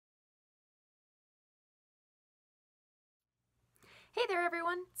Hey there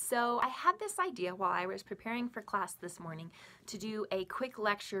everyone! So I had this idea while I was preparing for class this morning to do a quick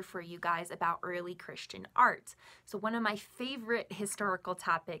lecture for you guys about early Christian art. So one of my favorite historical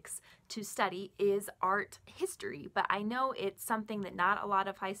topics to study is art history, but I know it's something that not a lot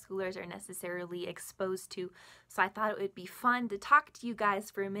of high schoolers are necessarily exposed to, so I thought it would be fun to talk to you guys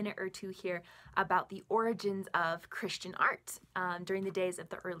for a minute or two here about the origins of Christian art during the days of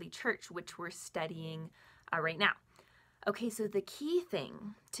the early church, which we're studying right now. Okay, so the key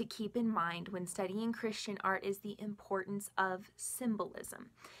thing to keep in mind when studying Christian art is the importance of symbolism.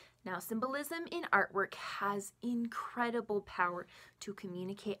 Now, symbolism in artwork has incredible power to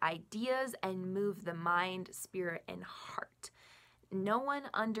communicate ideas and move the mind, spirit, and heart. No one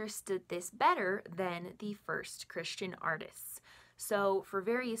understood this better than the first Christian artists. So, for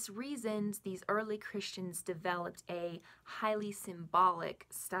various reasons, these early Christians developed a highly symbolic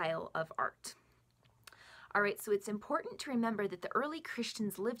style of art. All right, so it's important to remember that the early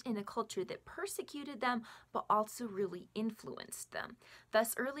Christians lived in a culture that persecuted them, but also really influenced them.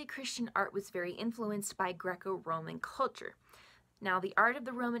 Thus, early Christian art was very influenced by Greco-Roman culture. Now, the art of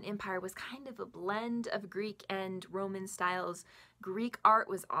the Roman Empire was kind of a blend of Greek and Roman styles. Greek art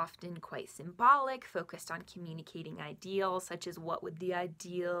was often quite symbolic, focused on communicating ideals, such as what would the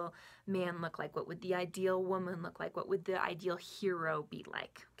ideal man look like, what would the ideal woman look like, what would the ideal hero be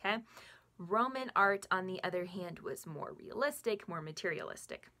like, okay? Roman art, on the other hand, was more realistic, more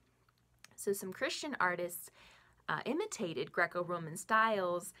materialistic. So some Christian artists imitated Greco-Roman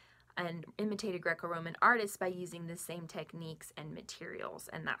styles and imitated Greco-Roman artists by using the same techniques and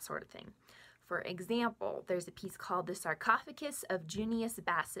materials and that sort of thing. For example, there's a piece called The Sarcophagus of Junius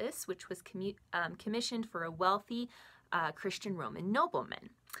Bassus, which was commissioned for a wealthy Christian Roman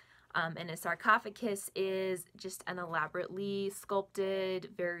nobleman. And a sarcophagus is just an elaborately sculpted,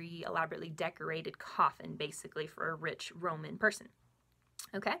 very elaborately decorated coffin, basically, for a rich Roman person.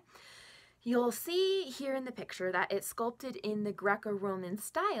 Okay? You'll see here in the picture that it's sculpted in the Greco-Roman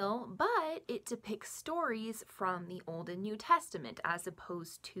style, but it depicts stories from the Old and New Testament as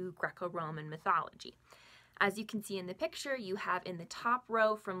opposed to Greco-Roman mythology. As you can see in the picture, you have in the top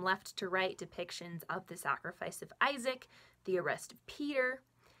row from left to right depictions of the sacrifice of Isaac, the arrest of Peter.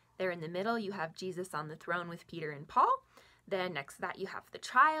 There in the middle, you have Jesus on the throne with Peter and Paul. Then next to that, you have the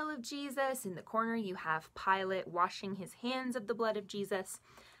trial of Jesus. In the corner, you have Pilate washing his hands of the blood of Jesus.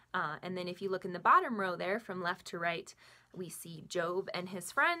 And then if you look in the bottom row there, from left to right, we see Job and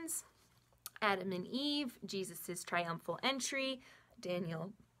his friends, Adam and Eve, Jesus' triumphal entry,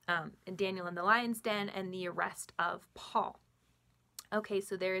 Daniel in the lion's den, and the arrest of Paul. Okay,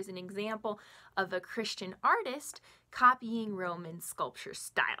 so there is an example of a Christian artist copying Roman sculpture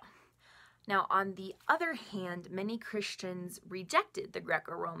style. Now, on the other hand, many Christians rejected the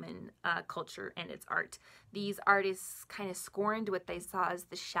Greco-Roman culture and its art. These artists kind of scorned what they saw as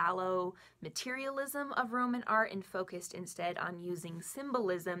the shallow materialism of Roman art and focused instead on using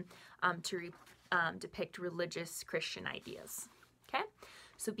symbolism to depict religious Christian ideas. Okay?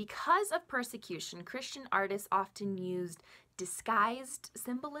 So because of persecution, Christian artists often used disguised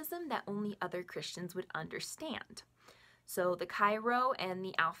symbolism that only other Christians would understand. So the Chi-Rho and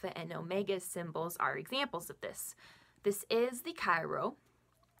the Alpha and Omega symbols are examples of this. This is the Chi-Rho,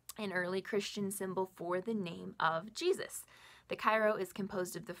 an early Christian symbol for the name of Jesus. The Chi-Rho is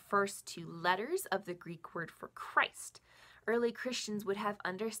composed of the first two letters of the Greek word for Christ. Early Christians would have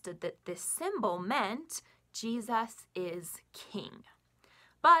understood that this symbol meant Jesus is king.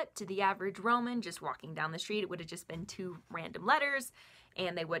 But to the average Roman just walking down the street, it would have just been two random letters,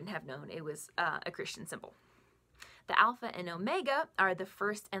 and they wouldn't have known it was a Christian symbol. The Alpha and Omega are the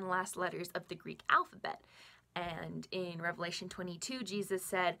first and last letters of the Greek alphabet. And in Revelation 22, Jesus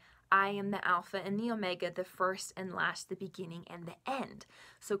said, I am the Alpha and the Omega, the first and last, the beginning and the end.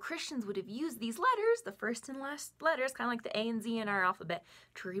 So Christians would have used these letters, the first and last letters, kind of like the A and Z in our alphabet,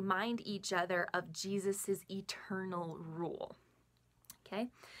 to remind each other of Jesus's eternal rule. Okay?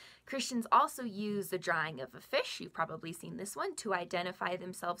 Christians also use the drawing of a fish, you've probably seen this one, to identify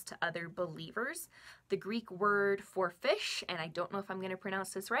themselves to other believers. The Greek word for fish, and I don't know if I'm going to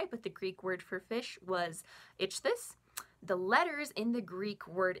pronounce this right, but the Greek word for fish was ichthys. The letters in the Greek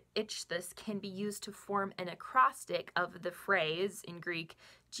word ichthys can be used to form an acrostic of the phrase, in Greek,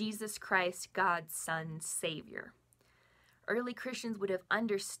 Jesus Christ, God's Son, Savior. Early Christians would have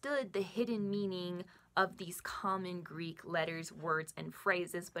understood the hidden meaning of these common Greek letters, words, and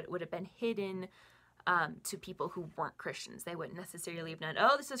phrases, but it would have been hidden to people who weren't Christians. They wouldn't necessarily have known,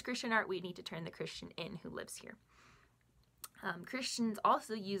 oh, this is Christian art, we need to turn the Christian in who lives here. Christians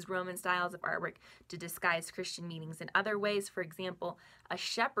also used Roman styles of artwork to disguise Christian meanings in other ways. For example, a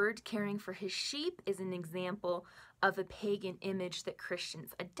shepherd caring for his sheep is an example of a pagan image that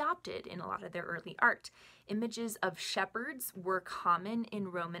Christians adopted in a lot of their early art. Images of shepherds were common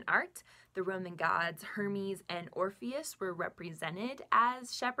in Roman art. The Roman gods Hermes and Orpheus were represented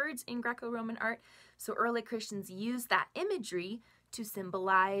as shepherds in Greco-Roman art. So early Christians used that imagery to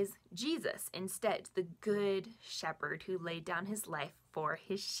symbolize Jesus instead, the good shepherd who laid down his life for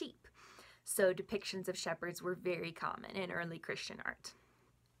his sheep. So depictions of shepherds were very common in early Christian art.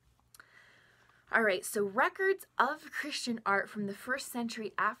 All right, so records of Christian art from the 1st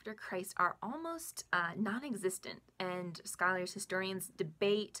century after Christ are almost non-existent, and scholars, historians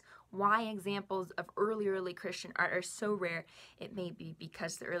debate why examples of early Christian art are so rare. It may be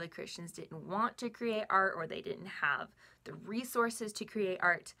because the early Christians didn't want to create art, or they didn't have the resources to create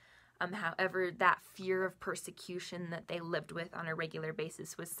art. However, that fear of persecution that they lived with on a regular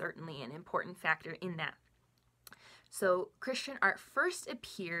basis was certainly an important factor in that. So Christian art first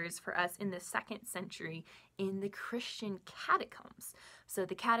appears for us in the 2nd century in the Christian catacombs. So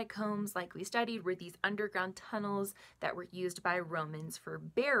the catacombs, like we studied, were these underground tunnels that were used by Romans for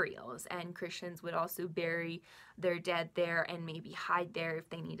burials, and Christians would also bury their dead there and maybe hide there if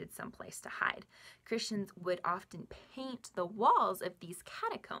they needed some place to hide. Christians would often paint the walls of these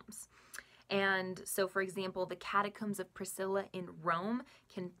catacombs. And so, for example, the Catacombs of Priscilla in Rome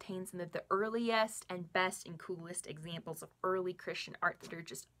contain some of the earliest and best and coolest examples of early Christian art that are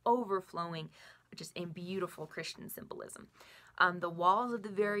just overflowing just in beautiful Christian symbolism. The walls of the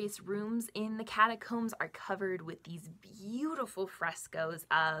various rooms in the catacombs are covered with these beautiful frescoes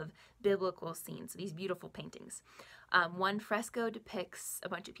of biblical scenes, these beautiful paintings. One fresco depicts a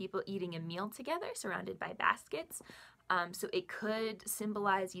bunch of people eating a meal together surrounded by baskets. So it could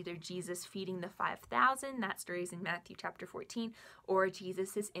symbolize either Jesus feeding the 5,000, that story is in Matthew chapter 14, or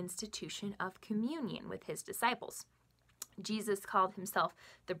Jesus' institution of communion with his disciples. Jesus called himself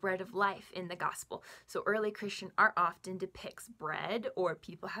the bread of life in the gospel. So early Christian art often depicts bread or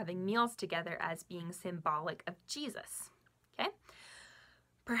people having meals together as being symbolic of Jesus. Okay?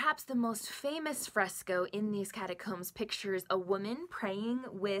 Perhaps the most famous fresco in these catacombs pictures a woman praying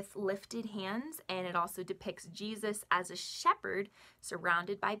with lifted hands, and it also depicts Jesus as a shepherd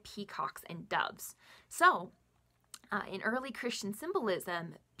surrounded by peacocks and doves. So, in early Christian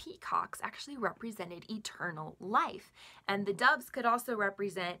symbolism, peacocks actually represented eternal life, and the doves could also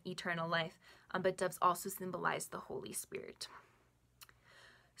represent eternal life, but doves also symbolize the Holy Spirit.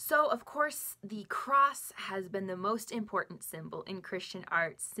 So, of course, the cross has been the most important symbol in Christian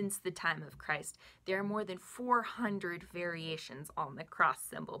art since the time of Christ. There are more than 400 variations on the cross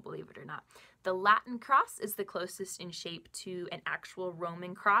symbol, believe it or not. The Latin cross is the closest in shape to an actual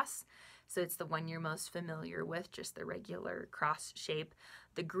Roman cross, so it's the one you're most familiar with, just the regular cross shape.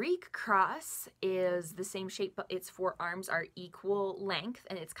 The Greek cross is the same shape, but its 4 arms are equal length,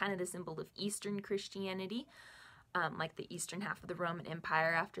 and it's kind of the symbol of Eastern Christianity. Like the eastern half of the Roman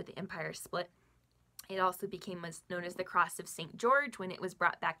Empire after the empire split. It also became known as the Cross of St. George when it was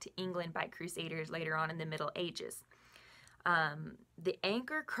brought back to England by Crusaders later on in the Middle Ages. The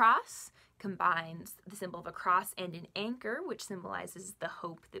anchor cross combines the symbol of a cross and an anchor, which symbolizes the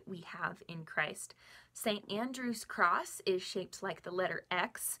hope that we have in Christ. St. Andrew's cross is shaped like the letter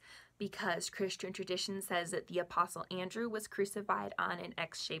X because Christian tradition says that the Apostle Andrew was crucified on an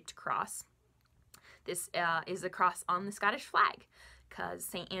X-shaped cross. This is a cross on the Scottish flag, because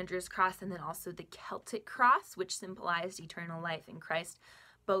St. Andrew's cross and then also the Celtic cross, which symbolized eternal life in Christ,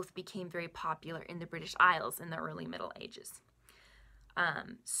 both became very popular in the British Isles in the early Middle Ages.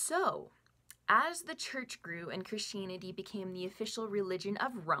 So, as the church grew and Christianity became the official religion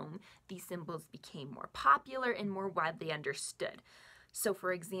of Rome, these symbols became more popular and more widely understood. So,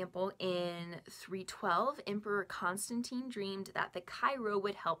 for example, in 312, Emperor Constantine dreamed that the Chi-Rho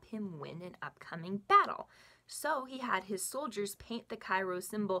would help him win an upcoming battle. So he had his soldiers paint the Chi-Rho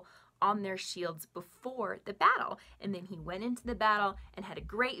symbol on their shields before the battle, and then he went into the battle and had a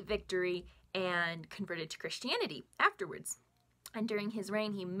great victory and converted to Christianity afterwards. And during his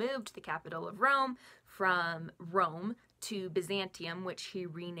reign, he moved the capital of Rome from Rome to Byzantium, which he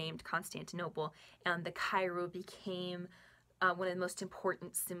renamed Constantinople, and the Chi-Rho became one of the most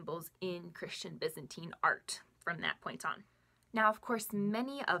important symbols in Christian Byzantine art from that point on. Now, of course,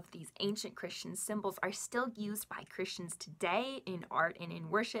 many of these ancient Christian symbols are still used by Christians today in art and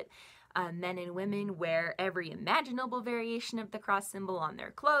in worship. Men and women wear every imaginable variation of the cross symbol on their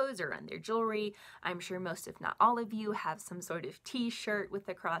clothes or on their jewelry. I'm sure most, if not all of you, have some sort of t-shirt with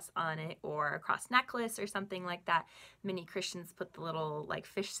the cross on it or a cross necklace or something like that. Many Christians put the little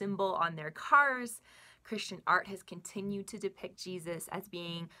fish symbol on their cars. Christian art has continued to depict Jesus as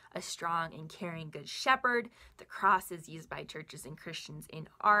being a strong and caring good shepherd. The cross is used by churches and Christians in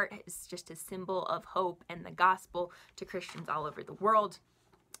art. It's just a symbol of hope and the gospel to Christians all over the world.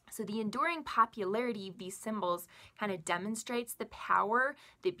 So the enduring popularity of these symbols kind of demonstrates the power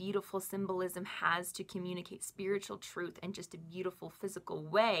that beautiful symbolism has to communicate spiritual truth in just a beautiful physical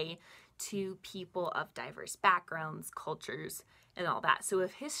way to people of diverse backgrounds, cultures, and all that. So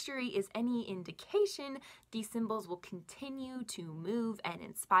if history is any indication, these symbols will continue to move and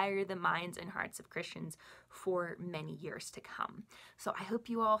inspire the minds and hearts of Christians for many years to come. So I hope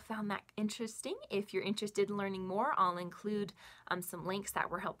you all found that interesting. If you're interested in learning more, I'll include some links that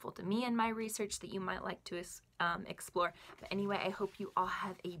were helpful to me in my research that you might like to explore. But anyway, I hope you all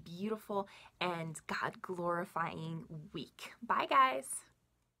have a beautiful and God-glorifying week. Bye, guys.